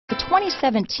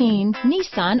2017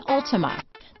 Nissan Altima.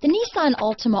 The Nissan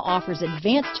Altima offers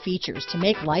advanced features to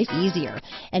make life easier,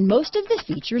 and most of the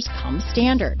features come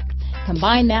standard.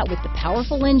 Combine that with the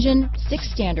powerful engine, 6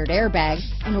 standard airbags,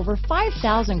 and over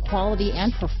 5,000 quality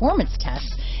and performance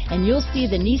tests, and you'll see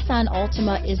the Nissan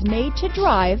Altima is made to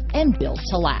drive and built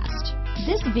to last.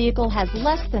 This vehicle has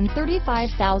less than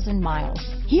 35,000 miles.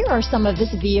 Here are some of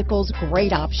this vehicle's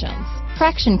great options: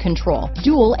 traction control,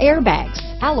 dual airbags,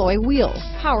 alloy wheels,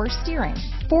 power steering,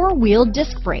 4-wheel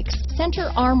disc brakes, center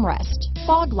armrest,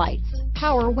 fog lights,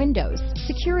 power windows,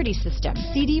 security system,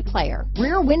 CD player,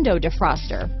 rear window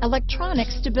defroster, electronic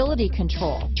stability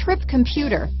control, trip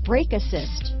computer, brake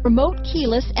assist, remote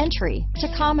keyless entry,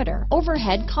 tachometer,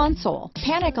 overhead console,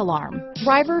 panic alarm,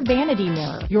 driver vanity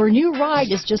mirror. Your new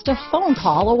ride is just a phone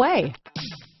call away.